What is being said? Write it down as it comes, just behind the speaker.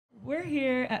We're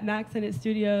here at Max Sennett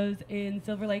Studios in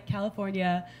Silver Lake,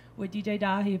 California with DJ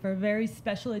Dahi for a very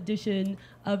special edition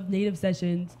of Native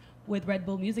Sessions with Red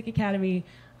Bull Music Academy.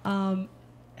 How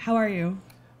are you?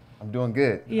 I'm doing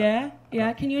good. Yeah?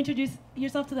 Yeah? Can you introduce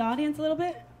yourself to the audience a little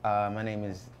bit? My name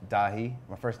is Dahi.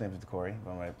 My first name is Corey,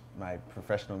 but my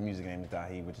professional music name is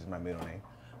Dahi, which is my middle name.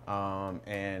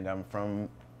 And I'm from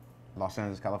Los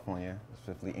Angeles, California,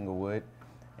 specifically Inglewood.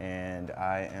 And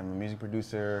I am a music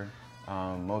producer,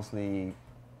 mostly,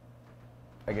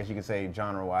 I guess you could say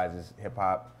genre-wise is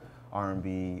hip-hop,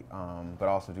 R&B, but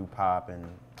also do pop and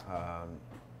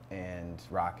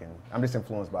rock. And I'm just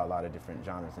influenced by a lot of different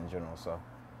genres in general, so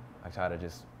I try to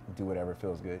just do whatever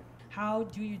feels good. How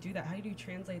do you do that? How do you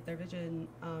translate their vision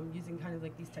using kind of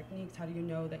like these techniques? How do you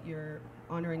know that you're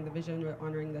honoring the vision or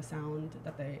honoring the sound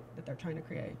that they're trying to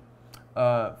create?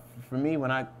 For me,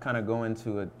 when I kind of go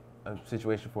into a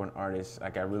situation for an artist,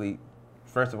 like I really,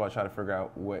 first of all, try to figure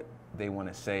out what they want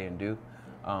to say and do.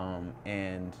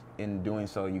 And in doing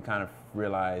so, you kind of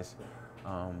realize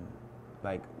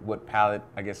like what palette,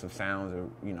 I guess, of sounds or,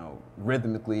 you know,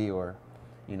 rhythmically or,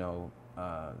 you know,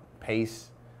 pace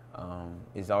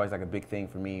is always like a big thing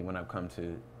for me when I've come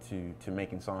to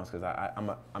making songs, because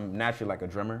I'm naturally like a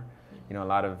drummer. You know, a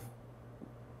lot of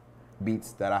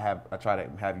beats that I try to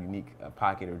have unique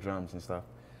pocket or drums and stuff.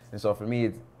 And so for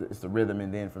me, it's the rhythm,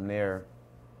 and then from there,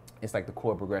 it's like the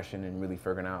chord progression and really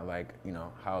figuring out like, you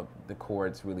know, how the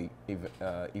chords really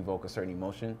evoke a certain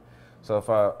emotion. So if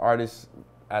an artist,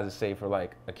 as I say for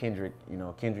like a Kendrick, you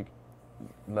know, Kendrick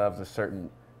loves a certain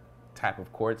type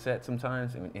of chord set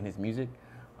sometimes in his music.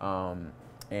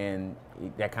 And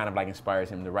that kind of like inspires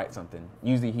him to write something.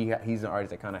 Usually he's an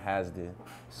artist that kind of has the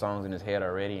songs in his head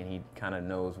already, and he kind of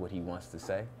knows what he wants to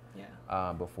say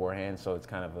beforehand. So it's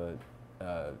kind of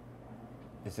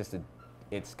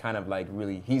it's kind of like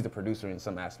really, he's the producer in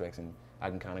some aspects, and I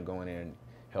can kind of go in there and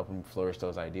help him flourish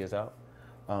those ideas out.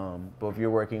 But if you're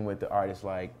working with the artists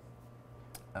like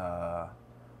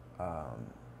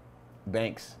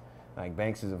Banks, like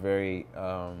Banks is a very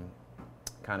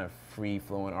kind of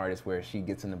free-flowing artist where she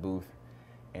gets in the booth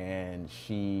and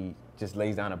she just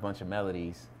lays down a bunch of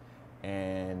melodies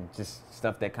and just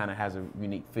stuff that kind of has a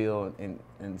unique feel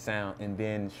and sound, and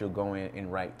then she'll go in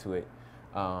and write to it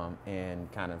and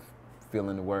kind of fill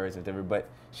in the words and whatever. But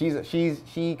she's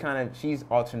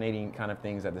alternating kind of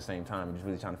things at the same time, just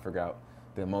really trying to figure out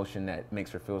the emotion that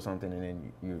makes her feel something, and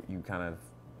then you kind of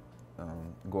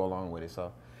go along with it.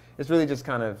 So it's really just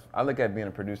kind of, I look at being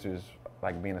a producer as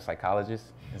like being a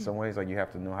psychologist in some ways. Like you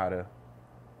have to know how to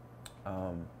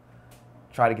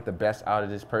try to get the best out of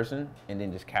this person, and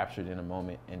then just capture it in a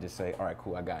moment and just say, all right,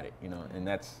 cool, I got it, you know. And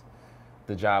that's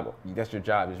the job. That's your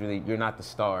job. Is really, you're not the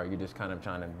star. You're just kind of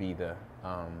trying to be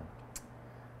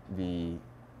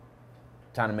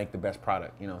trying to make the best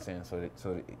product, you know what I'm saying? So that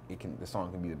the song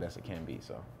can be the best it can be.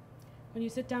 So. When you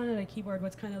sit down at a keyboard,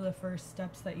 what's kind of the first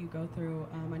steps that you go through?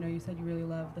 I know you said you really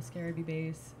love the Scary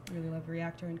bass, you really love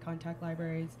Reactor and Contact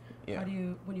libraries. Yeah. How do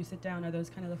you, when you sit down, are those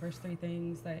kind of the first three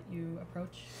things that you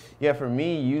approach? Yeah, for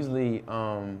me, usually,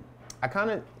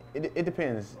 it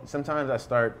depends. Sometimes I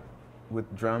start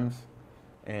with drums,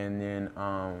 and then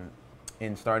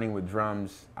in starting with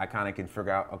drums, I kind of can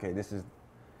figure out, okay,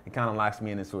 it kind of locks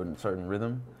me in a certain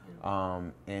rhythm.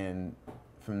 And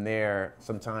from there,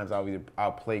 sometimes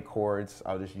I'll play chords.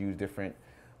 I'll just use different.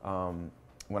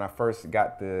 When I first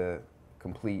got the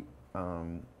complete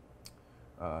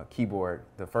keyboard,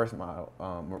 the first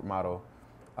model,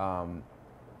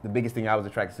 the biggest thing I was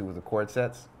attracted to was the chord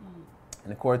sets.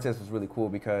 And the chord sets was really cool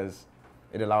because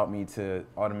it allowed me to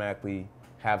automatically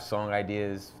have song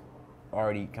ideas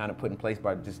already kind of put in place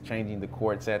by just changing the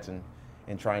chord sets and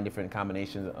trying different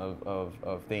combinations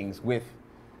of things with,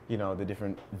 you know, the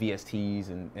different VSTs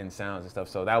and sounds and stuff.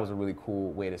 So that was a really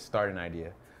cool way to start an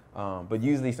idea. But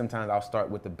usually sometimes I'll start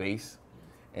with the bass,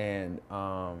 and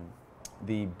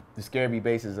the Scary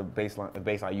bass is a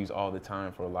bass I use all the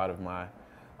time for a lot of my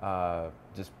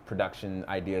just production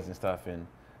ideas and stuff, and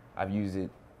I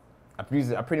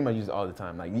pretty much use it all the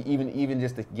time. Like even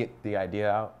just to get the idea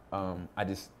out,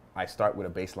 I start with a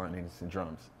bass line and some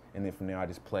drums, and then from there I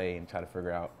just play and try to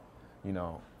figure out, you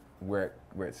know, where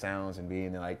it sounds and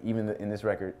being like, even in this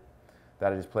record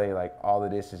that I just played, like all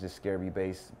of this is just Scary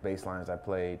bass lines I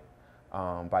played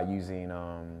by using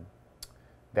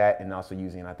that, and also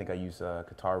using, I think I used a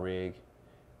guitar rig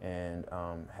and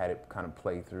had it kind of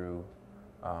play through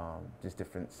just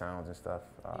different sounds and stuff.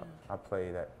 I'll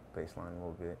play that bass line a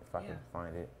little bit if I can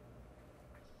find it.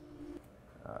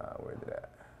 Where is it at?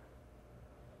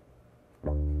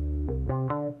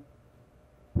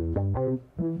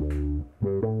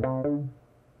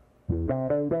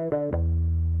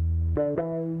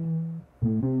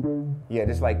 yeah,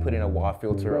 just like putting a wah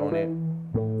filter on it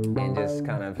and just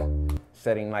kind of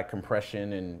setting like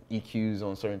compression and EQs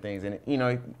on certain things. And you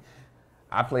know,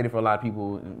 I played it for a lot of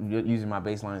people using my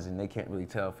bass lines, and they can't really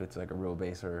tell if it's like a real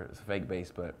bass or it's a fake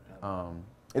bass. But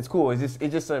it's cool. It's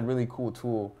just a really cool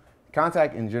tool.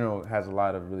 Kontakt in general has a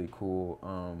lot of really cool,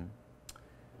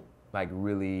 like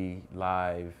really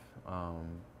live,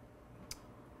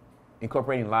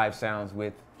 incorporating live sounds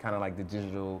with kind of like the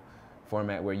digital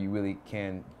format where you really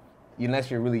can, unless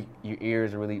your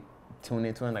ears are really tuned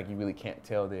into it, like you really can't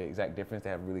tell the exact difference. They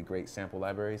have really great sample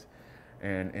libraries,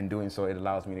 and in doing so, it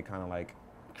allows me to kind of like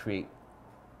create,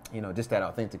 you know, just that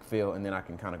authentic feel, and then I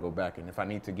can kind of go back, and if I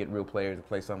need to get real players to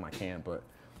play something, I can, but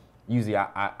usually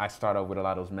I start off with a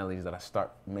lot of those melodies that I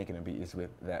start making a beat is with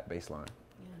that bass line,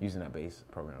 using that bass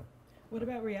program. What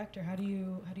about Reaktor? How do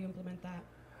you implement that?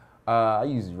 I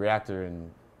use Reaktor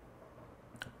in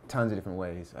tons of different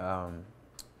ways.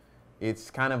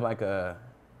 It's kind of like a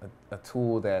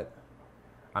tool that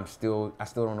I still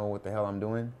don't know what the hell I'm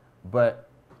doing, but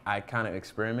I kind of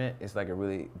experiment. It's like a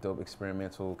really dope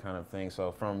experimental kind of thing.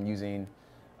 So from using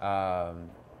the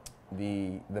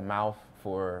mouth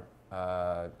for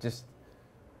just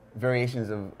variations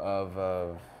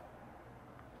of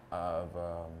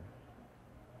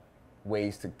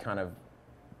ways to kind of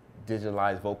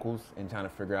digitalize vocals and trying to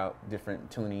figure out different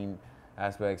tuning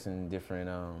aspects and different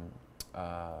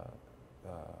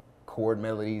chord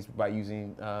melodies by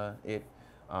using it.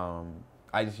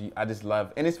 I just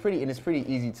love, and it's pretty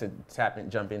easy to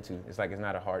jump into. It's like it's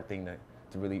not a hard thing to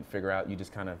really figure out. You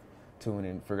just kind of tune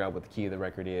and figure out what the key of the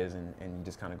record is, and you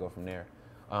just kind of go from there.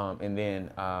 And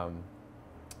then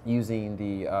using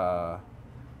the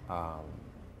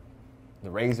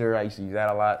Razor, I used to use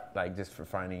that a lot, like just for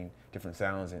finding different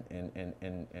sounds and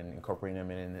incorporating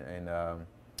them in. And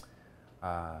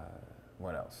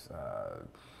what else?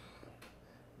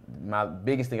 My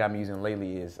biggest thing I'm using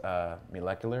lately is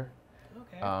Molecular.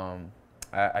 Okay.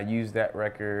 I use that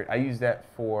record. I use that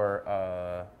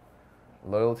for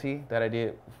Loyalty that I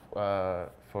did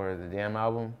for the Damn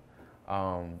album.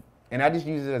 And I just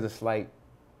use it as a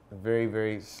very,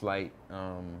 very slight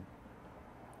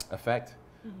effect.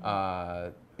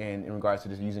 And in regards to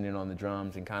just using it on the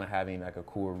drums and kind of having like a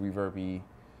cool reverby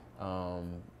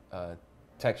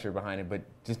texture behind it, but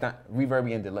just not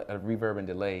reverb and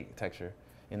delay texture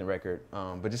in the record,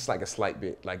 but just like a slight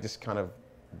bit, like just kind of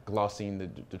glossing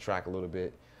the track a little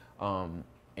bit.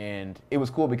 And it was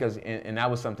cool because, and that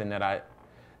was something that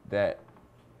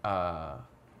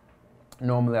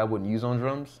normally I wouldn't use on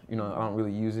drums. You know, I don't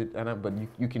really use it, but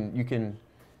you can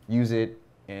use it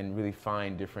and really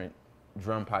find different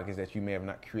drum pockets that you may have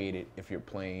not created if you're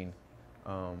playing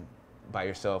by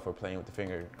yourself or playing with the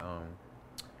finger.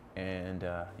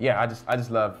 Yeah, I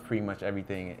just love pretty much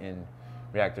everything in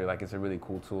Reaktor. Like, it's a really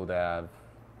cool tool that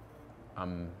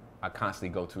I constantly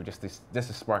go to just to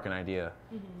spark an idea,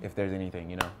 if there's anything,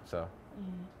 you know. So.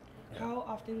 Yeah. How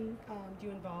often do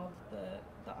you involve the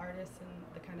artists in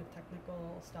the kind of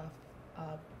technical stuff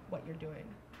of what you're doing?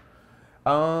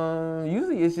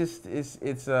 Usually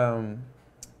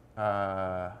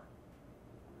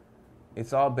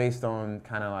it's all based on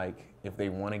kind of like if they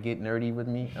want to get nerdy with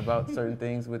me about certain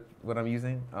things with what I'm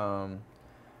using.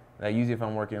 Like usually if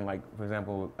I'm working, like for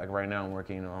example, like right now I'm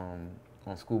working on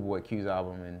Schoolboy Q's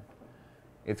album, and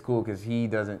it's cool because he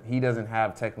doesn't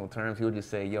have technical terms. He'll just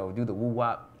say, "Yo, do the woo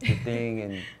wop thing,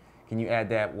 and can you add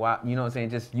that wop?" You know what I'm saying?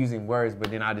 Just using words,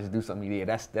 but then I just do something. Yeah,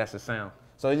 that's a sound.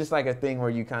 So it's just like a thing where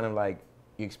you kind of like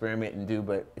you experiment and do.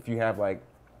 But if you have like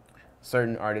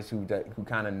certain artists who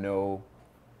kind of know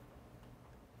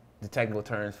the technical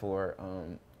terms for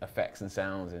effects and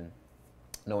sounds and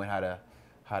knowing how to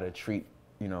treat,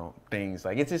 you know, things,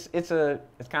 like it's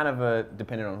kind of a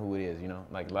dependent on who it is, you know.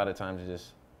 Like a lot of times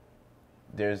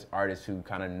there's artists who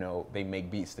kind of know, they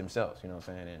make beats themselves, you know what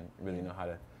I'm saying, and really know how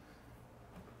to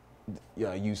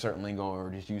use certain lingo or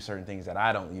just use certain things that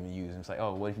I don't even use. And it's like,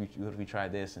 oh, what if we try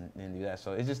this and do that?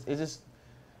 So it's just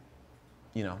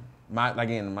you know,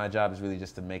 my job is really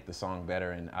just to make the song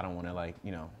better, and I don't want to, like,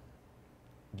 you know,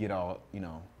 get all, you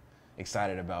know,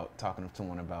 excited about talking to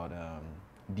someone about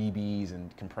dBs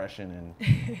and compression and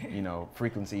you know,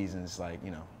 frequencies, and it's like,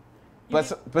 you know,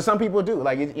 but some people do,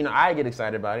 like, you know, I get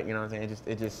excited about it, you know what I'm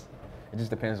saying? It just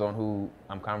depends on who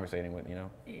I'm conversating with, you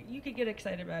know. You could get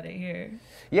excited about it here.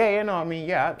 Yeah, no, I mean,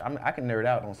 yeah, I can nerd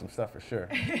out on some stuff for sure.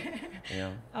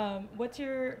 You know. What's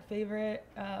your favorite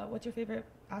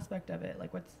aspect of it?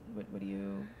 Like, what do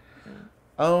you?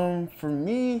 For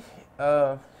me,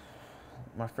 my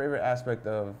favorite aspect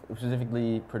of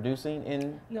specifically producing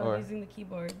using the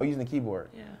keyboard. Oh, using the keyboard.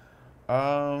 Yeah.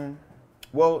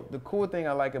 Well, the cool thing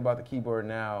I like about the keyboard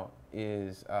now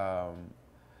is I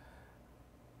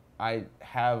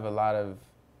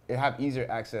have easier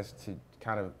access to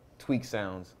kind of tweak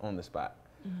sounds on the spot.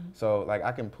 So like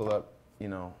I can pull up, you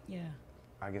know. Yeah.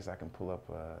 I guess I can pull up.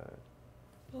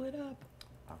 Pull it up.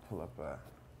 I'll pull up a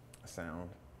sound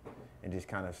and just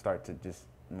kind of start to just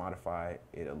modify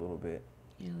it a little bit.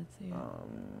 Yeah, let's see it.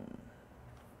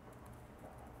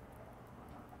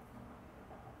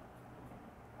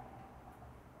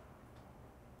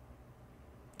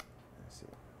 Let's see.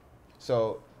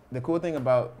 So the cool thing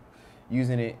about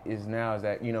using it is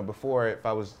that, you know, before, if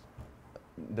I was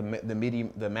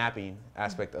the mapping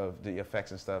aspect of the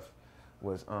effects and stuff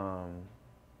was oh,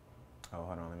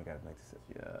 hold on, let me make this.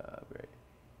 Yeah, great.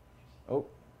 Oh,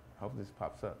 hope this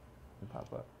pops up. It'll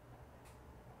pop up.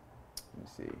 Let me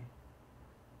see.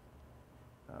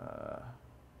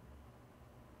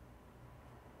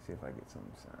 See if I get some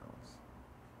sounds.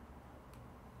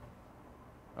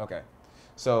 Okay,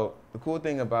 so the cool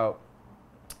thing about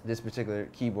this particular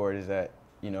keyboard is that,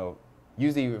 you know,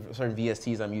 usually certain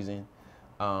VSTs I'm using,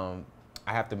 I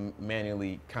have to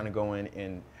manually kind of go in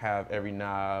and have every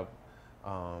knob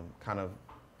kind of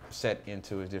set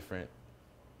into a different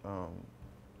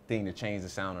thing to change the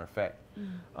sound or effect.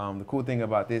 The cool thing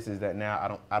about this is that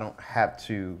now I don't have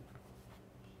to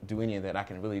do any of that. I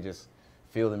can really just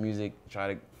feel the music,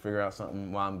 try to figure out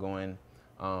something while I'm going.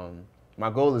 My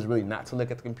goal is really not to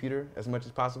look at the computer as much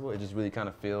as possible. It just really kind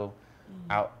of feel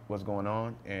out what's going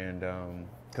on, and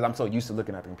because I'm so used to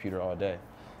looking at the computer all day.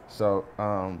 So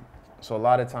so a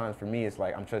lot of times for me, it's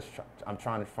like I'm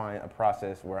trying to find a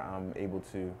process where I'm able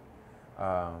to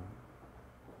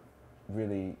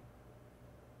really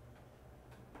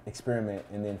experiment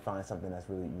and then find something that's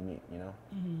really unique, you know?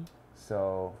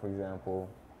 So, for example,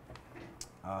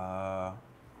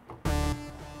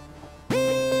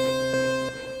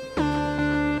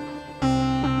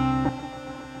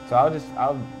 so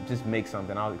I'll just make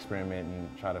something. I'll experiment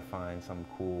and try to find some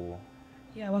cool.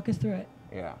 Yeah, walk us through it.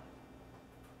 Yeah.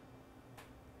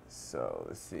 So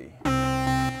let's see.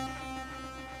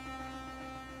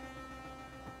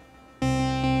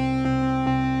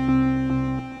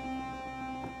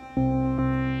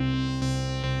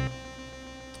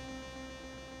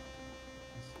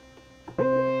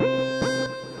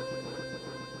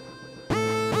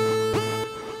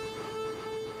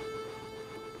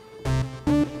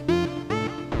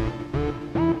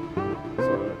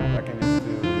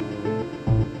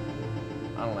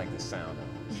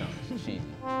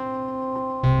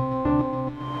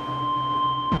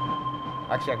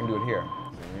 Actually, I can do it here.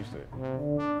 So I'm used to it.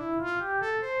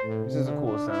 This is a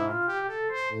cool sound.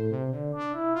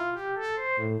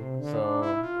 So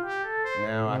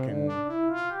now I can.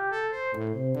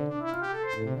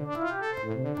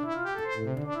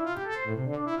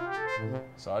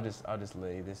 So I'll just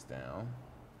lay this down.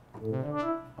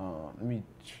 Let me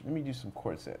do some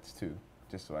chord sets too,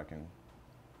 just so I can.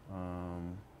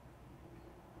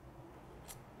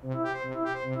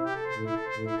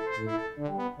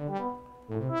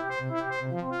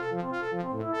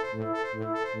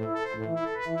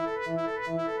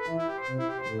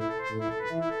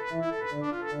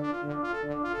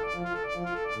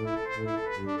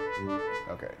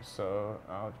 Okay, so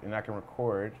I can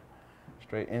record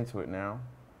straight into it now.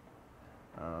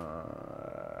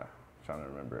 Trying to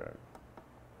remember.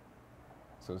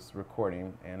 So it's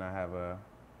recording, and I have a.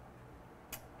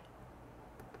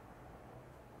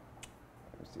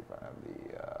 Let me see if I have the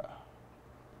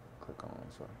click on.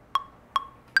 So.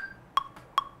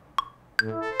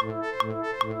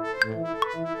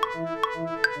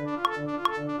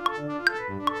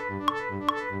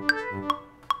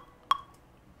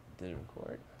 Did it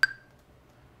record?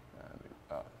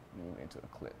 Move into a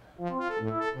clip. So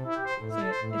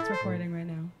it's recording right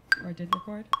now, or did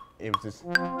record? It was just.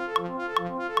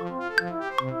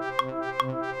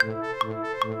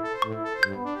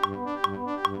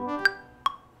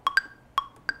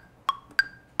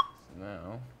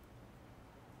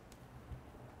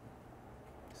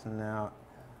 So now.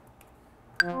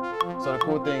 So the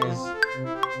cool thing is,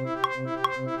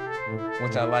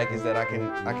 which I like, is that I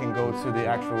can go to the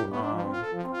actual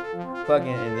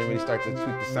plugin and then really start to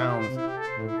tweak the sounds,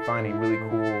 finding really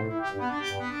cool.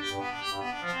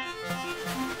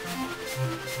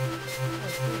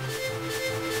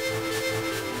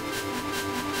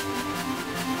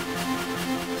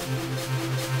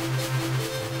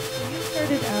 You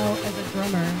started out as a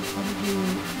drummer. How did you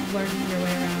learn your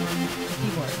way around the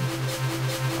keyboard?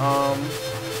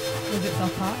 Was it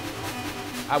self-taught?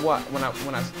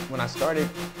 When I started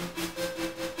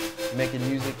making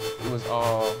music, it was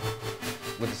all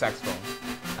with the saxophone.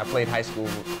 I played high school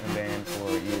and band for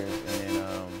years, and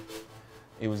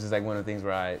then it was just like one of the things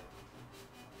where I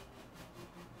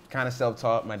kind of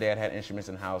self-taught. My dad had instruments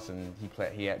in the house, and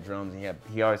he had drums, and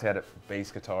he always had a bass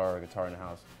guitar or a guitar in the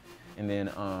house. And then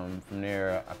from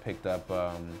there, I picked up,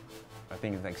 I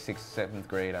think it's like 6th, 7th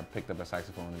grade, I picked up a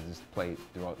saxophone and just played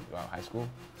throughout high school.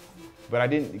 But I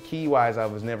didn't, key-wise, I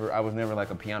was never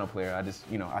like a piano player. I just,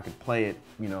 you know, I could play it,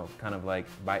 you know, kind of like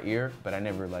by ear, but I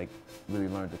never like really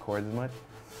learned the chords as much.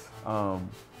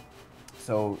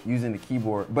 So using the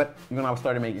keyboard, but when I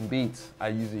started making beats,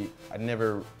 I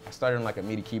started on like a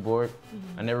MIDI keyboard.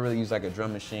 I never really used like a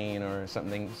drum machine or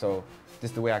something. So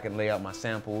just the way I could lay out my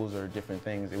samples or different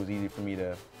things, it was easy for me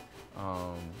to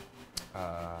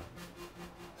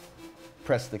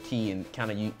press the key and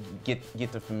kind of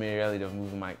get the familiarity of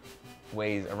moving my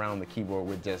ways around the keyboard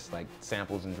with just like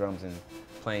samples and drums and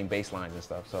playing bass lines and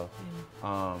stuff. So,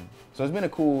 so it's been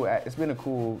a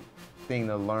cool thing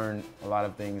to learn a lot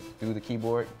of things through the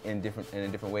keyboard in a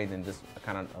different way than just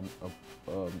kind of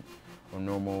a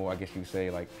normal, I guess you could say,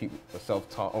 like a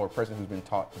self-taught or a person who's been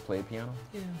taught to play piano.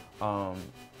 Yeah.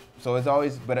 So it's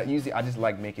always, but usually I just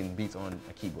like making beats on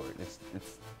a keyboard.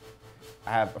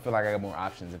 I feel like I got more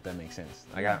options, if that makes sense.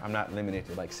 Like I'm not limited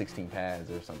to like 16 pads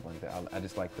or something like that. I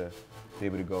just like to be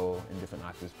able to go in different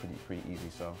octaves pretty easy.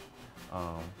 So,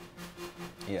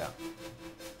 yeah.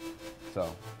 So,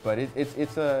 but I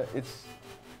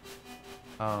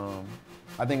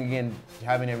think again,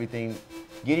 having everything,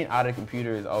 getting out of the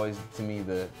computer is always to me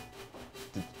the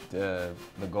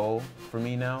goal for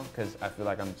me now, because I feel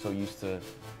like I'm so used to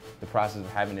the process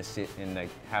of having to sit and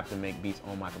like have to make beats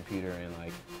on my computer and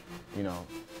like, you know,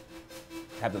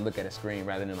 have to look at a screen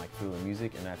rather than like feel the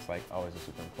music, and that's like always a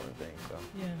super important thing. So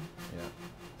yeah,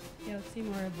 let's see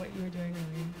more of what you were doing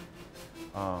earlier.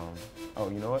 Oh,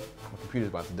 you know what? My computer's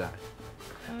about to die.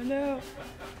 Oh no.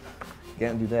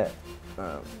 Can't do that.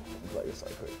 Like this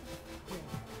right quick.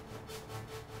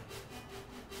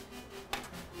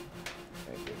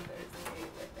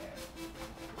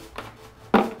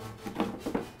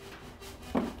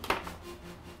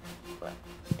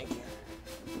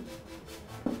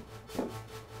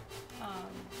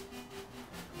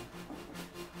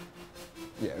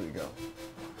 Yeah, there we go.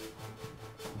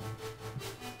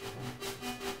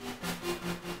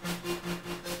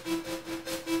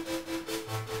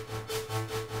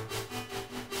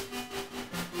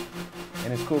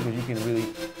 And it's cool because you can really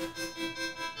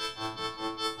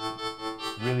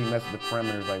mess with the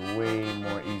parameters like way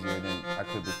more easier than I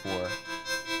could before.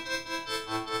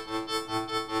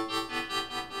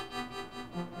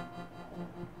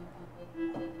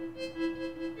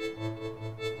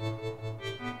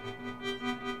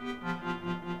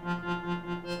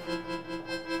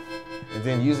 And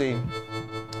then usually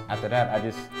after that,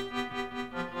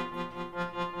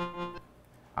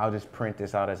 I'll just print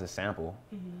this out as a sample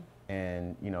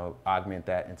and, you know, augment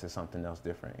that into something else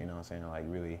different, you know what I'm saying? Like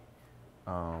really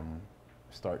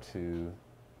start to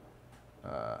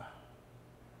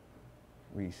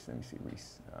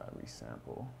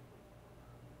resample.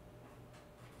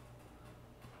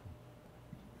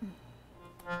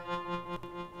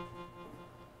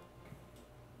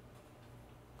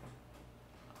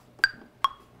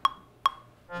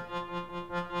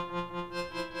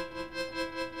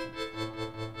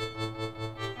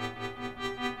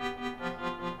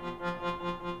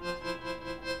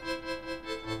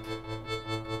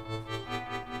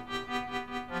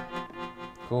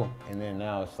 Cool. And then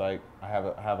now it's like I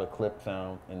have a clip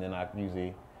sound, and then I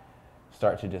usually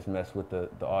start to just mess with the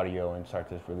audio and start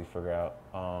to really figure out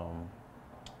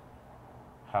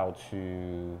how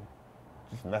to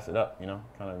just mess it up, you know,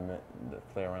 kind of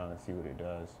play around and see what it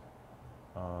does.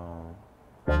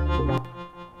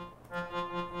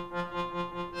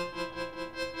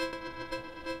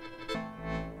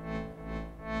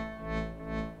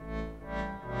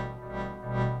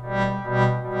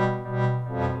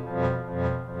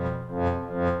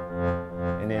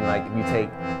 Like if you say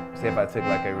if I took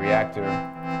like a reactor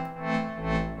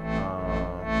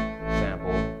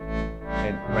sample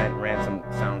and ran some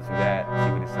sounds through that,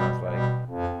 see what it sounds like.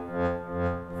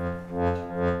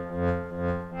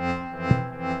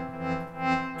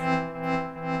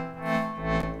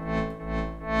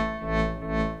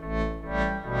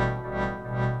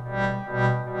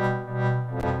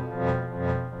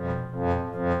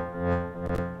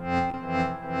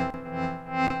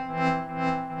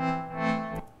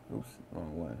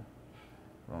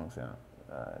 Sound.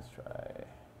 Let's try.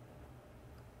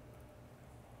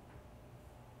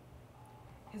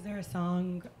 Is there a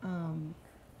song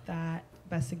that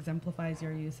best exemplifies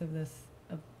your use of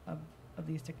of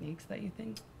these techniques that you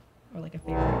think, or like a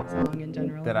favorite song in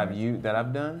general? That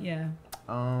I've done? Yeah.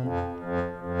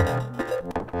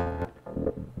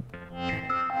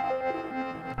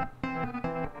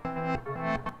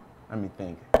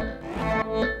 think.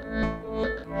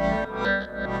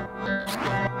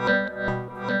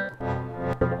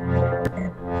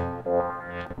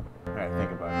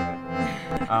 Think about that.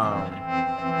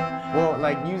 Well,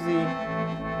 like usually,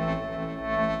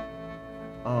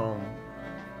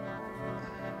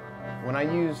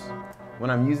 when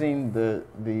I'm using the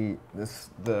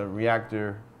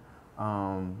Reaktor,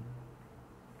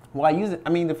 well, I use it. I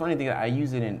mean, the funny thing is, I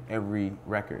use it in every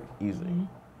record usually.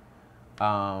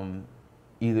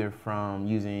 Either from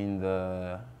using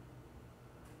the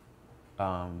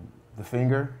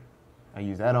finger. I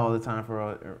use that all the time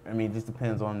for. I mean, it just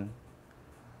depends on.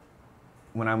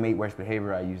 When I make Worst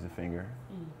Behavior, I use the finger.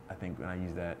 I think when I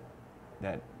use that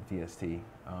VST.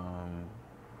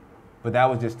 But that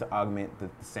was just to augment the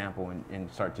sample and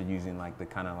start to using like the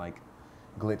kind of like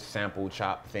glitch sample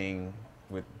chop thing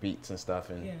with beats and stuff.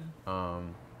 And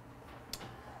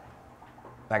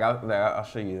like I'll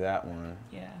show you that one.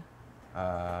 Yeah.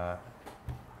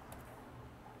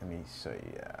 Let me show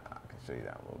you. Yeah, I can show you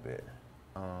that a little bit.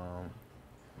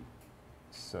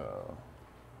 So.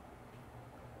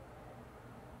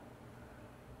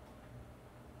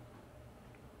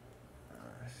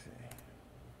 Let's see.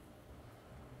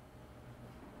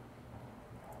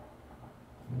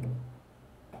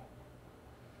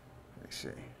 Let's see.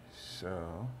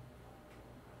 So.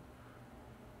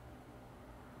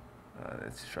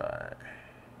 Let's try it.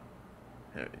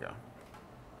 Here we go.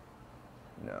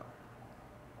 No.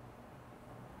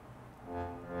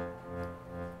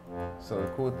 So the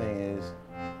cool thing is,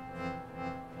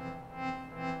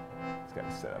 it's got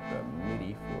to set up the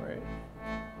MIDI for it.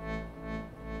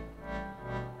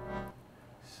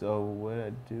 So what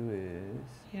I do is,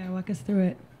 yeah, walk us through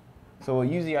it. So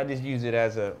usually I just use it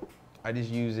as a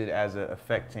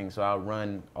effecting. So I'll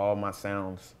run all my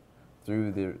sounds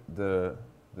through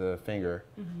the finger,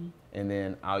 and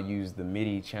then I'll use the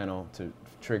MIDI channel to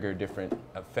trigger different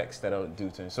effects that I'll do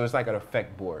to it. So it's like an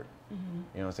effect board, you know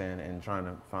what I'm saying? And trying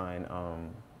to find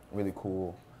really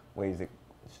cool ways to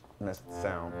mess with the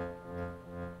sound.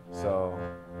 So,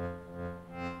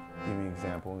 give me an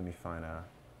example. Let me find a.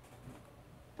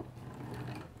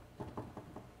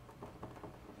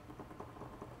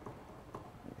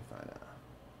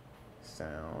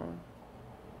 Sound.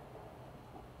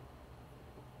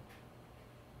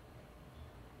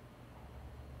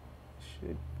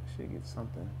 Should get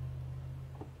something.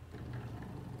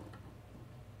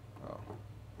 Oh,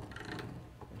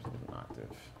 there's an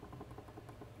octave.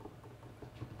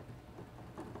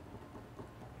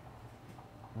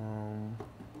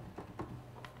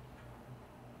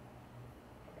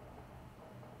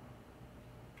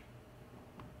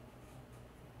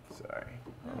 Sorry,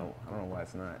 I don't know why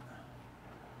it's not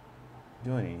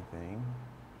doing anything.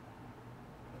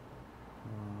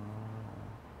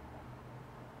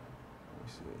 Let me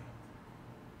see.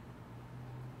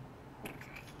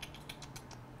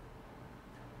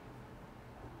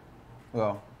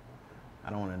 Well, I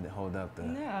don't want to hold up the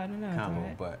combo,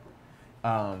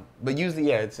 right. But usually,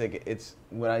 yeah, it's like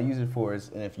what I use it for is,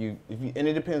 and if you and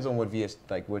it depends on what VS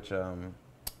like which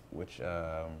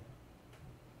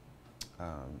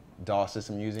DAW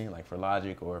system you're using, like for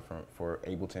Logic or for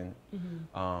Ableton.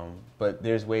 But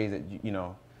there's ways that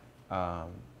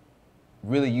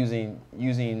really using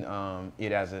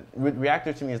it as a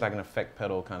Reaktor to me is like an effect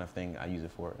pedal kind of thing. I use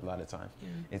it for a lot of times. Yeah.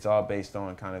 It's all based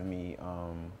on kind of me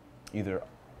either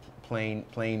playing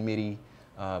MIDI,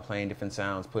 playing different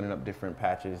sounds, putting up different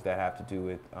patches that have to do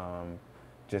with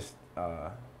just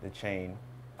the chain.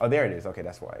 Oh, there it is. Okay,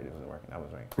 that's why it wasn't working. That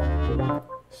was right.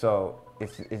 So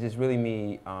it's just really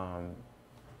me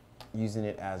using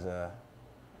it as a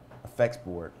effects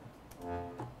board.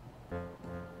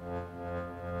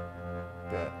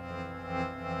 Good.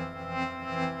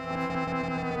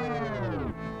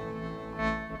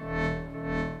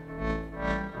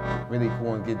 Really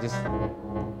cool and get just.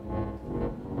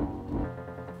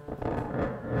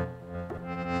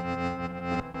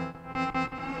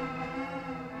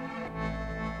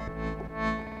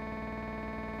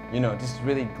 You know, just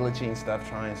really glitching stuff,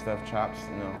 trying stuff, chops,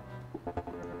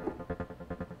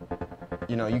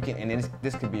 you know, you can, and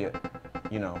this could be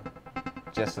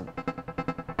just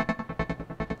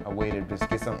a way to just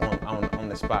get something on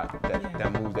the spot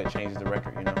that moves, that changes the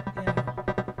record, you know.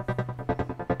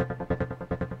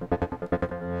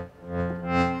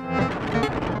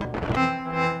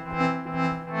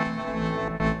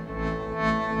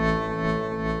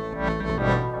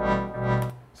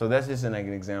 So that's just an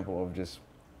example of just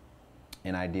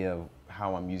an idea of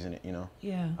how I'm using it, you know.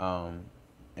 Yeah.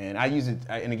 And I use it,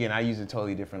 and again, I use it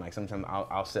totally different. Like sometimes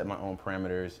I'll set my own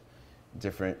parameters,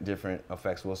 different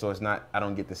effects. Well, so it's not, I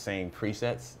don't get the same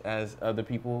presets as other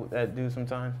people that do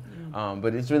sometimes.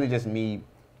 But it's really just me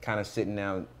kind of sitting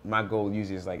down. My goal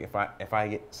usually is like if I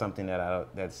get something that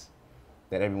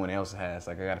everyone else has,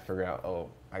 like I got to figure out, oh,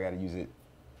 I got to use it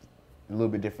a little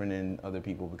bit different than other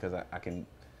people because I can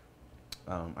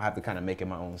I have to kind of make it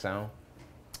my own sound.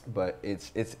 But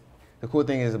it's the cool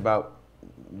thing is about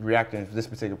Reactor, this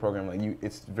particular program, like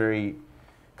it's very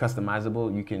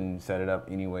customizable. You can set it up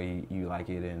any way you like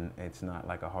it, and it's not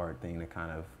like a hard thing to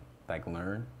kind of like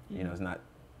learn. You know, it's not,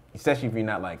 especially if you're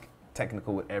not like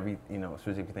technical with every, you know,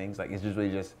 specific things. Like it's just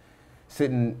really just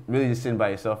sitting by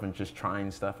yourself and just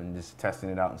trying stuff and just testing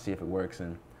it out and see if it works,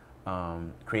 and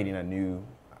creating a new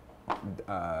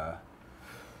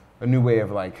way of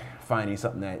like finding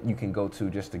something that you can go to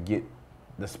just to get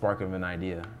the spark of an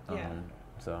idea.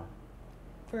 So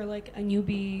for like a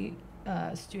newbie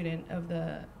student of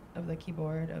the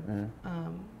keyboard,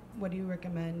 what do you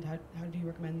recommend? How do you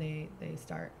recommend they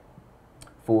start?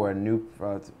 For a new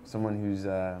someone who's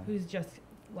just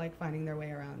like finding their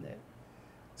way around it.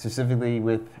 Specifically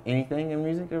with anything in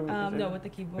music? Or no, with the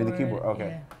keyboard. With the keyboard,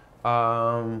 okay.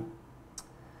 Yeah.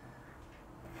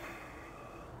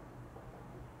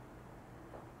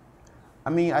 I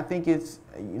mean, I think it's,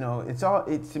 you know,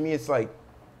 to me, it's like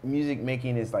music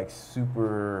making is like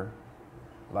super,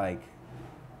 like,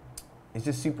 it's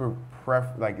just super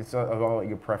like it's all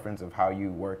your preference of how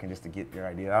you work and just to get your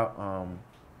idea out.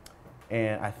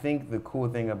 And I think the cool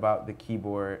thing about the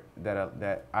keyboard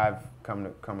that I've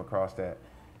come across, that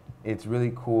it's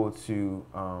really cool to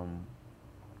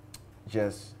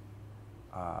just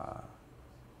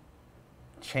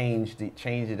change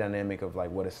the dynamic of like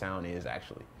what a sound is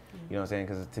actually. You know what I'm saying?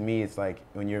 Because to me, it's like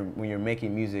when you're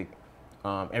making music,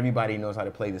 everybody knows how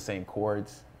to play the same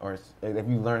chords. Or if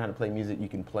you learn how to play music, you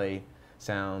can play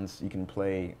sounds. You can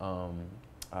play,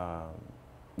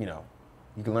 you know,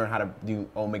 you can learn how to do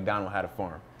Old MacDonald Had a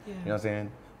Farm. You know what I'm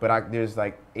saying? But there's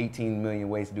like 18 million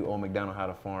ways to do Old MacDonald Had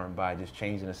a Farm by just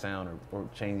changing the sound or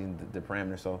changing the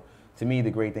parameters. So to me,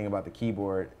 the great thing about the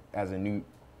keyboard as a new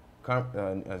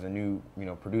you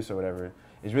know, producer or whatever,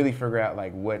 is really figure out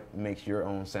like what makes your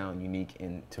own sound unique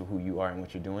to who you are and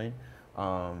what you're doing,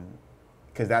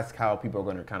 because that's how people are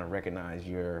going to kind of recognize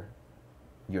your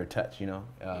touch, you know,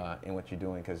 in what you're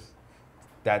doing. Because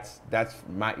that's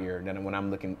my ear. Then when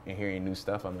I'm looking and hearing new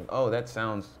stuff, I'm like, oh, that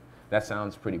sounds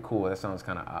pretty cool. That sounds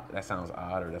that sounds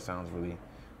odd, or that sounds really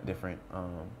different.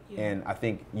 And I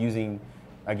think using,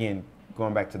 again,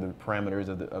 going back to the parameters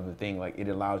of the thing, like it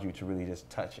allows you to really just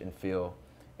touch and feel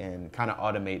and kind of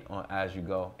automate as you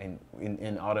go. And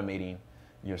in automating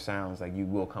your sounds, like you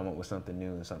will come up with something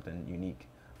new and something unique.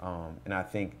 And I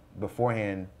think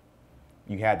beforehand,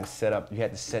 you had to set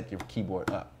your keyboard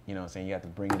up. You know what I'm saying? You have to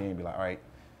bring it in and be like, all right,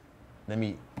 let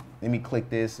me click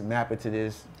this, map it to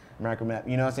this, macro map.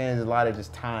 You know what I'm saying? There's a lot of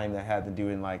just time that had to do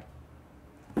in like,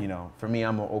 you know, for me,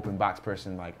 I'm an open box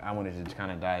person. Like I wanted to just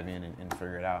kind of dive in and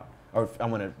figure it out. Or I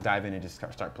want to dive in and just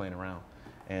start playing around.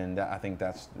 And I think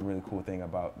that's the really cool thing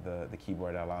about the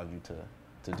keyboard that allows you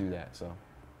to do that. So,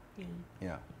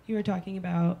 yeah. You were talking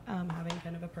about having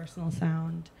kind of a personal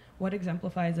sound. What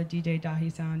exemplifies a DJ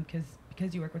Dahi sound?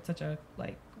 Because you work with such a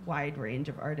like wide range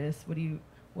of artists.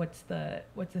 What's the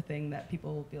thing that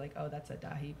people will be like, oh, that's a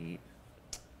Dahi beat?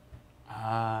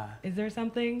 Is there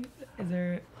something? Is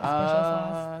there a special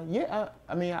sauce? Yeah,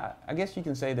 I mean, I guess you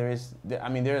can say there is. I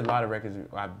mean, there are a lot of records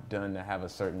I've done that have a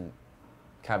certain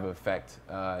kind of effect.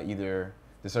 Either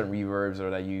the certain reverbs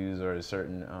that I use, or a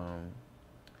certain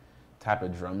type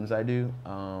of drums I do.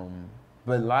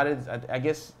 But a lot of, I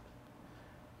guess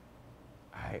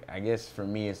for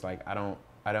me, it's like I don't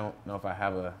know if I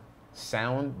have a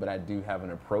sound, but I do have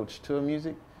an approach to a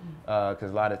music.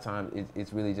 Because a lot of times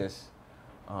it's really just.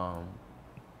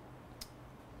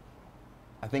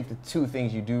 I think the two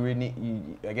things you do really,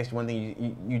 I guess one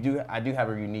thing I do have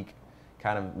a unique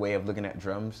kind of way of looking at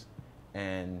drums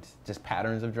and just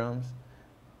patterns of drums.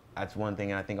 That's one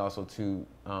thing. And I think also too,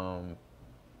 the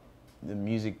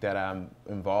music that I'm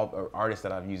involved, or artists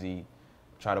that I've usually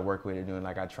try to work with or doing,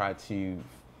 like I try to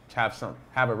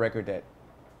have a record that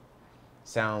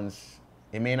sounds,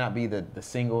 it may not be the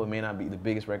single, it may not be the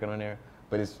biggest record on there,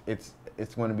 but it's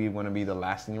going to be the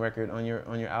lasting record on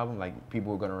your album. Like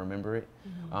people are going to remember it,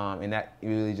 and that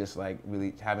really just like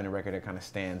really having a record that kind of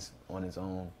stands on its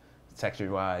own,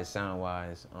 texture-wise,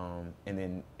 sound-wise, and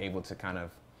then able to kind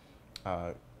of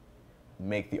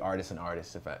make the artist an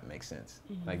artist, if that makes sense.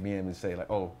 Like being able to say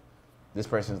like, oh, this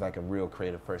person's like a real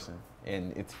creative person,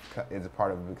 and it's a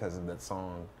part of it because of that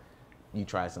song. You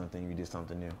tried something, you did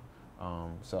something new.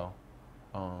 So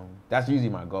that's usually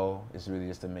my goal. Is really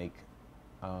just to make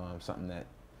something that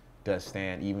does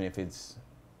stand, even if it's,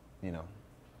 you know,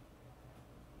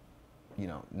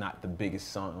 not the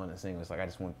biggest song on the single. It's like I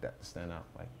just want that to stand out.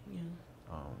 Like,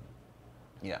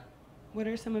 yeah. What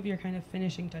are some of your kind of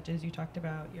finishing touches? You talked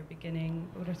about your beginning.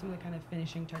 What are some of the kind of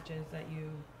finishing touches that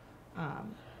you,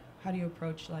 how do you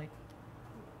approach like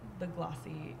the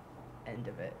glossy end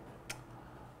of it?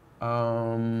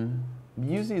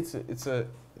 Usually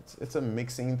it's a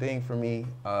mixing thing for me.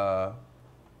 I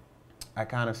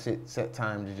kind of set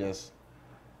time to just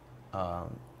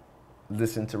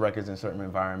listen to records in certain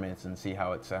environments and see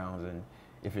how it sounds, and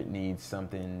if it needs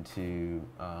something to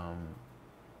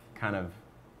kind of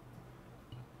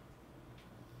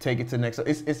take it to the next.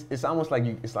 It's almost like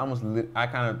I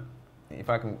kind of, if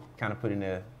I can kind of put in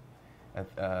a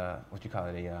what you call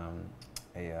it,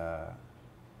 a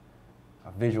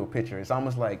visual picture. It's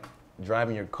almost like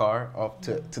driving your car off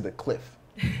to the cliff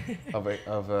of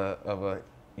a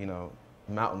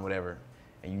mountain, whatever,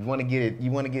 and you want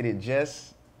to get it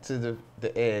just to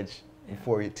the edge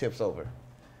before it tips over,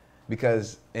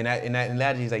 because in that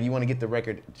analogy, it's like you want to get the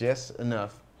record just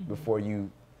enough before you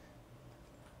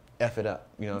F it up,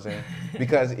 you know what I'm saying?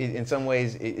 Because in some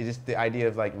ways, it's just the idea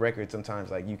of like records, sometimes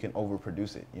like you can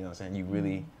overproduce it, you know what I'm saying? You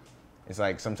really, it's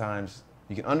like sometimes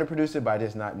you can underproduce it by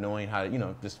just not knowing how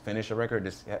to, just finish a record.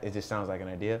 It just sounds like an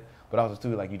idea, but also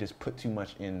too, like you just put too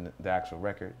much in the actual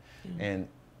record. And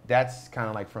that's kind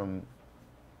of like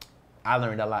I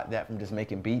learned a lot of that from just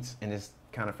making beats and just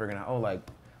kind of figuring out, oh, like,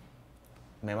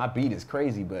 man, my beat is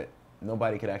crazy, but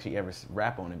nobody could actually ever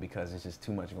rap on it because it's just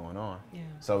too much going on. Yeah.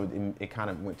 So it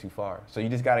kind of went too far. So you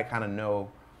just got to kind of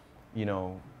know,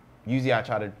 usually I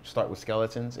try to start with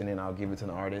skeletons and then I'll give it to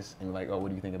the artist and be like, oh, what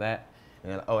do you think of that?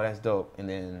 And then, oh, that's dope. And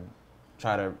then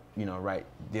try to, write,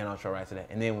 then I'll try to write to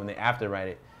that. And then when they after write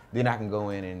it, then I can go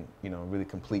in and, really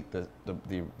complete the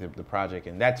project.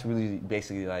 And that's really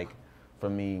basically like, for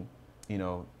me,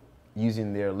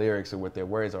 using their lyrics or what their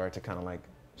words are to kind of like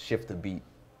shift the beat.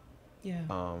 Yeah.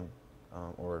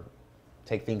 Or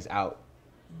take things out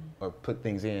or put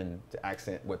things in to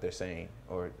accent what they're saying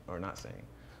or not saying.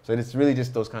 So it's really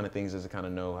just those kind of things as to kind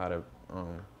of know how to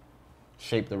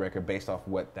shape the record based off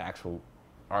what the actual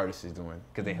artist is doing,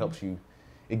 because it helps you,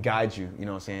 it guides you, you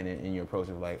know what I'm saying, in your approach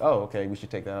of like, oh, okay, we should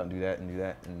take that out and do that and do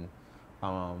that. And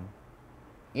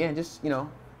yeah, just,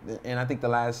 and I think the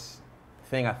last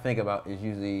thing I think about is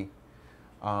usually,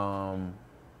 I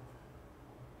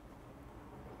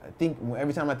think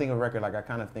every time I think of a record, like I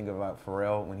kind of think about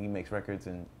Pharrell when he makes records,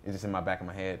 and it's just in my back of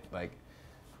my head. Like,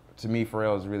 to me,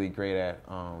 Pharrell is really great at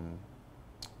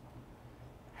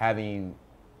having,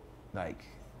 like,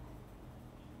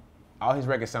 all his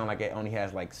records sound like it only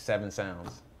has like 7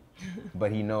 sounds,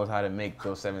 but he knows how to make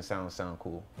those 7 sounds sound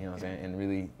cool, you know what I'm saying? And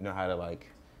really know how to like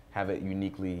have it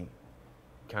uniquely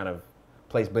kind of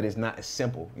placed, but it's not as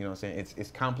simple, you know what I'm saying?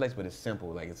 It's complex, but it's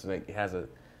simple. Like, it's like, it has a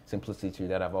simplicity to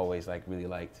that I've always like really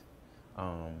liked.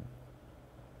 And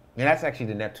that's actually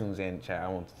the Neptunes and Chad. I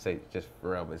won't say just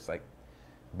Pharrell, but it's like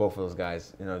both of those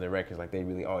guys, their records, like they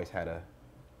really always had a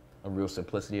real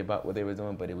simplicity about what they were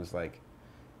doing, but it was like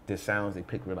the sounds they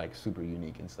picked were like super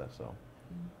unique and stuff. So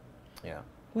yeah.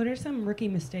 What are some rookie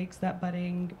mistakes that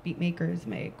budding beat makers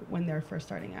make when they're first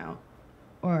starting out,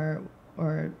 or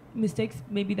mistakes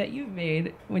maybe that you've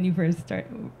made when you first start,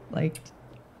 like,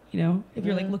 if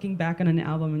you're like looking back on an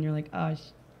album and you're like, oh,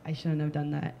 I shouldn't have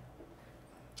done that?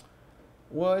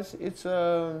 Well, it's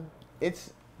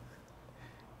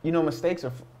mistakes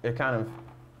are kind of,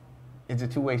 it's a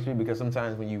two-way street, because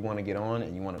sometimes when you want to get on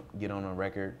and you want to get on a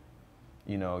record,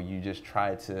 you just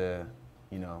try to,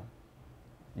 you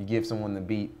give someone the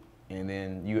beat and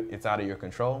then it's out of your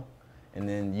control, and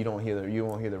then you won't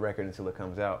hear the record until it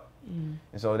comes out. And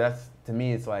so that's, to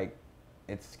me, it's like,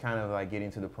 it's kind of like getting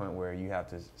to the point where you have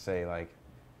to say, like,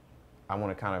 I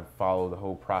want to kind of follow the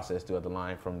whole process throughout the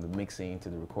line, from the mixing to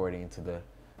the recording to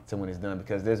when it's done.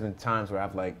 Because there's been times where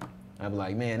I'm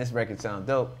like, man, this record sounds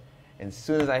dope. And as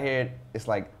soon as I hear it, it's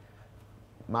like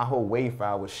my whole wave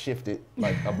file was shifted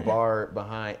like a bar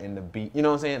behind in the beat. You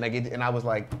know what I'm saying? Like, and I was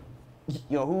like,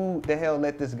 who the hell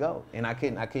let this go? And I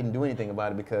couldn't do anything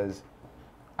about it, because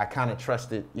I kind of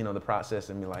trusted, the process,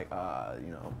 and be like,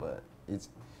 but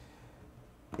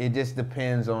it just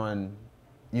depends on,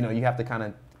 you have to kind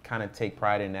of take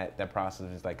pride in that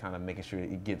process, just like kind of making sure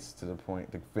it gets to the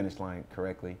point, the finish line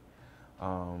correctly.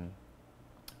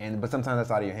 But sometimes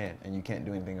that's out of your hand and you can't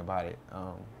do anything about it.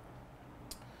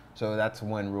 So that's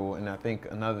one rule. And I think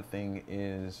another thing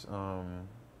is,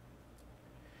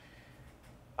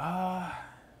 I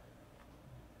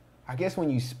guess when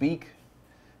you speak,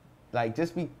 like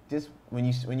just when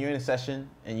you're in a session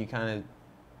and you kind of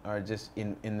or just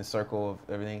in the circle of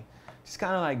everything, just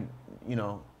kind of like, you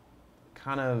know,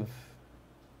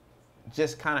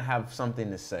 just kind of have something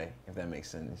to say, if that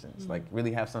makes any sense. Like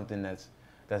really have something that's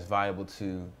viable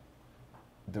to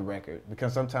the record.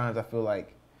 Because sometimes I feel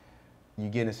like you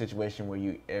get in a situation where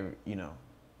you know,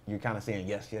 you're kind of saying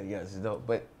yes, yeah, this is dope,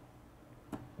 but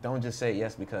don't just say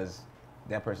yes because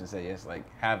that person said yes. Like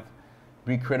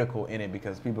be critical in it,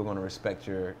 because people are going to respect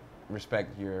your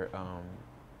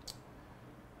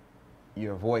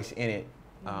voice in it,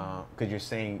 because you're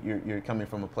saying you're coming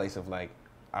from a place of like,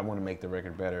 I want to make the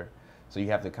record better. So you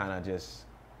have to kind of just,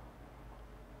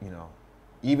 you know,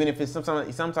 even if it's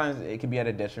sometimes it could be at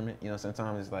a detriment. You know,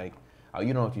 sometimes it's like, oh,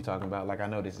 you know what you're talking about. Like, I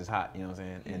know this is hot. You know what I'm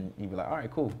saying? And you'd be like, all right,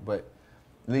 cool. But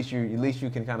at least you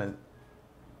can kind of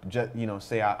just, you know,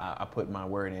 say I put my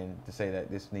word in to say that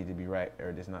this needs to be right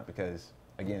or this not, because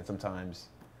again, sometimes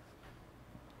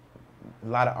a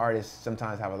lot of artists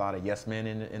sometimes have a lot of yes men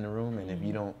in the room, and if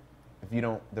you don't,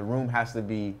 the room has to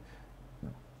be.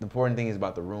 The important thing is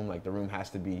about the room. Like, the room has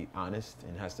to be honest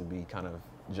and has to be kind of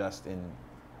just in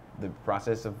the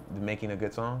process of making a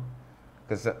good song,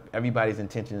 because everybody's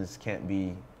intentions can't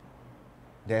be.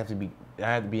 They have to be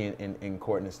in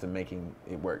accordance to making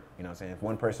it work. You know what I'm saying? If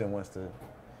one person wants to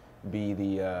be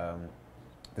the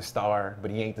star,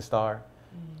 but he ain't the star,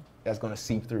 that's gonna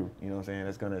seep through. You know what I'm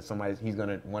saying? He's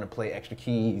gonna want to play extra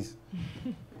keys,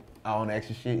 all the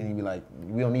extra shit, and he'd be like,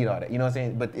 we don't need all that. You know what I'm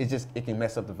saying? But it can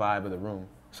mess up the vibe of the room.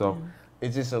 So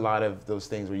it's just a lot of those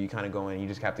things where you kind of go in and you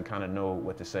just have to kind of know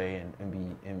what to say and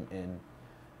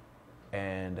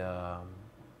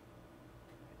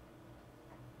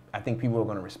I think people are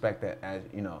going to respect that. As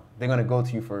you know, they're going to go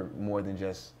to you for more than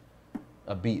just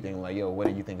a beat. They're like, yo, what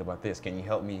do you think about this? Can you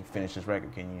help me finish this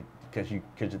record? Can you, because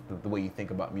the way you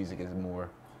think about music is more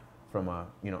from a,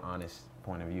 you know, honest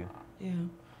point of view. Yeah.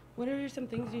 What are some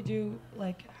things you do,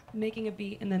 like making a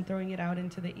beat and then throwing it out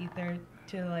into the ether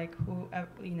to like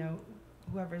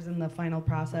whoever's in the final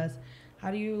process?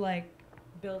 How do you like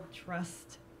build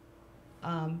trust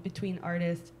between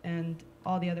artists and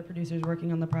all the other producers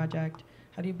working on the project?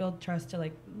 How do you build trust to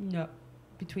like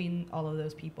between all of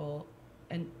those people,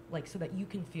 and like so that you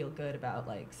can feel good about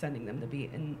like sending them the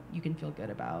beat and you can feel good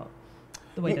about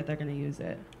the way that they're gonna use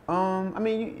it? I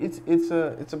mean,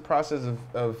 it's a process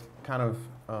of kind of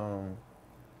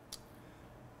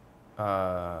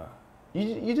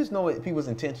you just know what people's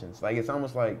intentions. Like, it's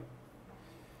almost like,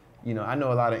 you know, I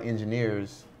know a lot of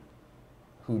engineers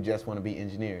who just want to be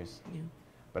engineers,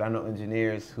 but I know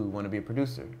engineers who want to be a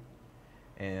producer,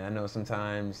 and I know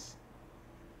sometimes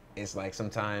it's like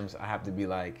sometimes I have to be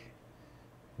like,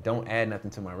 don't add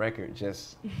nothing to my record,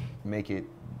 just make it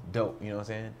dope. You know what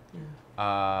I'm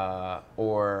saying?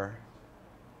 Or,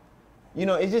 you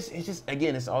know, it's just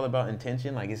again, it's all about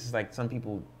intention. Like, it's just like some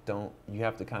people don't. You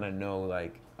have to kind of know,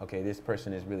 like, okay, this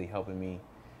person is really helping me.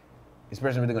 This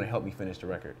person is really going to help me finish the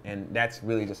record, and that's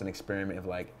really just an experiment of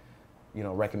like, you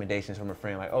know, recommendations from a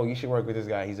friend. Like, oh, you should work with this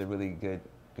guy. He's a really good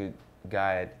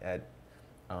guy at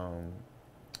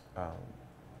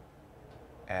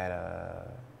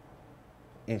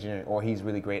engineering, or he's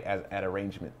really great at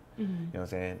arrangement. You know what I'm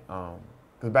saying?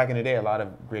 Because back in the day, a lot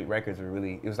of great records were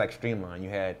really, it was like streamlined. You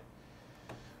had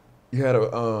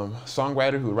a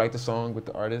songwriter who would write the song with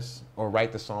the artist, or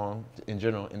write the song in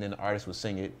general, and then the artist would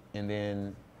sing it, and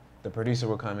then the producer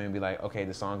would come in and be like, okay,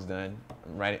 the song's done.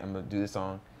 I'm gonna do this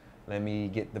song. Let me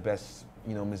get the best,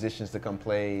 you know, musicians to come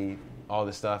play all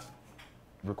this stuff,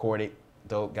 record it,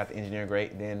 dope, got the engineer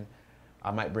great. Then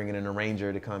I might bring in an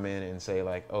arranger to come in and say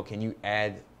like, oh, can you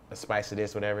add a spice of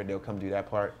this, whatever. They'll come do that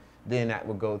part. Then that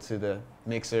will go to the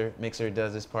mixer. Mixer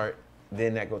does this part.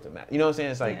 Then that goes to Matt. You know what I'm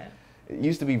saying? It's like, it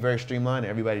used to be very streamlined.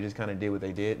 Everybody just kind of did what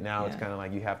they did. Now it's kind of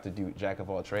like you have to do jack of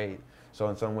all trade. So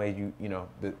in some ways, you know,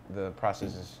 the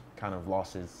process is kind of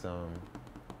lost its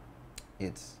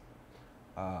it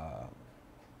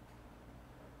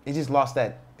just lost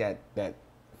that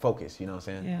focus. You know what I'm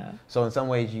saying? Yeah. So in some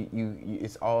ways, you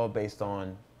it's all based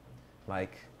on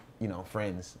like, you know,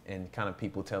 friends and kind of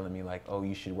people telling me like, oh,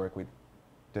 you should work with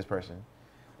this person.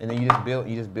 And then you just build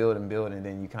and build, and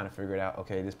then you kind of figure it out,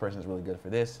 okay, this person's really good for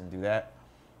this, and do that.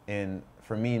 And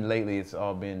for me lately, it's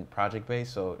all been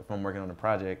project-based. So if I'm working on a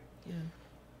project,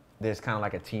 there's kind of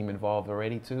like a team involved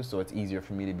already too. So it's easier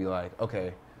for me to be like,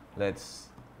 okay, I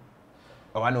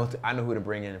know who to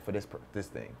bring in for this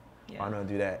thing. I know how to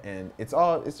do that. And it's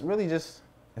really just,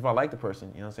 if I like the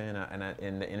person, you know what I'm saying?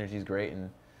 And the energy's great. And,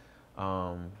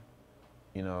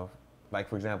 you know, like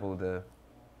for example, the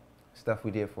stuff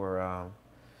we did for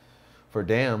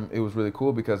Damn, it was really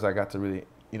cool because I got to really,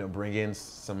 you know, bring in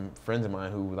some friends of mine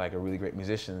who like are really great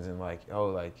musicians, and like,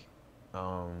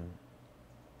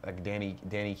 like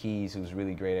Danny Keys, who's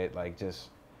really great at like just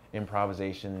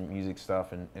improvisation, music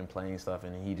stuff, and playing stuff.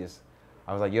 And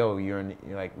I was like, yo, you're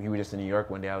like, we were just in New York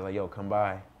one day. I was like, yo, come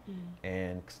by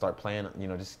and start playing. You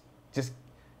know, just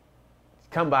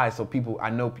come by so people, I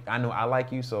know I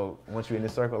like you. So once you're in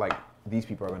this circle, like these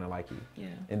people are gonna like you. Yeah.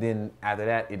 And then after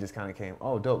that, it just kind of came,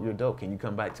 oh, dope, you're dope. Can you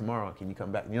come back tomorrow? Can you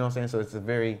come back? You know what I'm saying? So it's a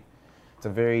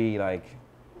very like,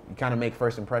 you kind of make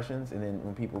first impressions, and then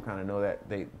when people kind of know that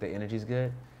the energy's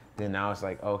good, then now it's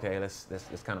like, okay, let's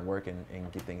kind of work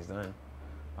and get things done.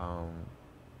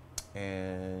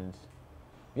 And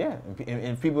yeah,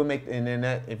 and people and then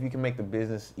that, if you can make the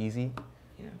business easy,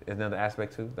 there's another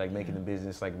aspect too, like making the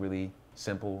business like really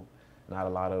simple, not a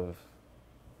lot of,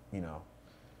 you know,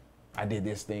 I did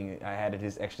this thing, I added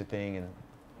this extra thing, and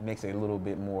it makes it a little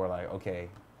bit more like, okay,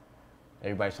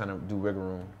 everybody's trying to do wiggle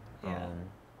room.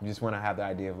 You just want to have the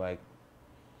idea of like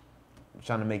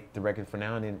trying to make the record for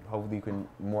now, and then hopefully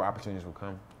more opportunities will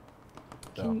come.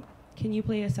 So. Can you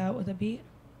play us out with a beat?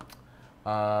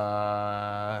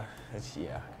 Play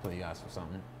you guys for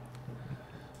something.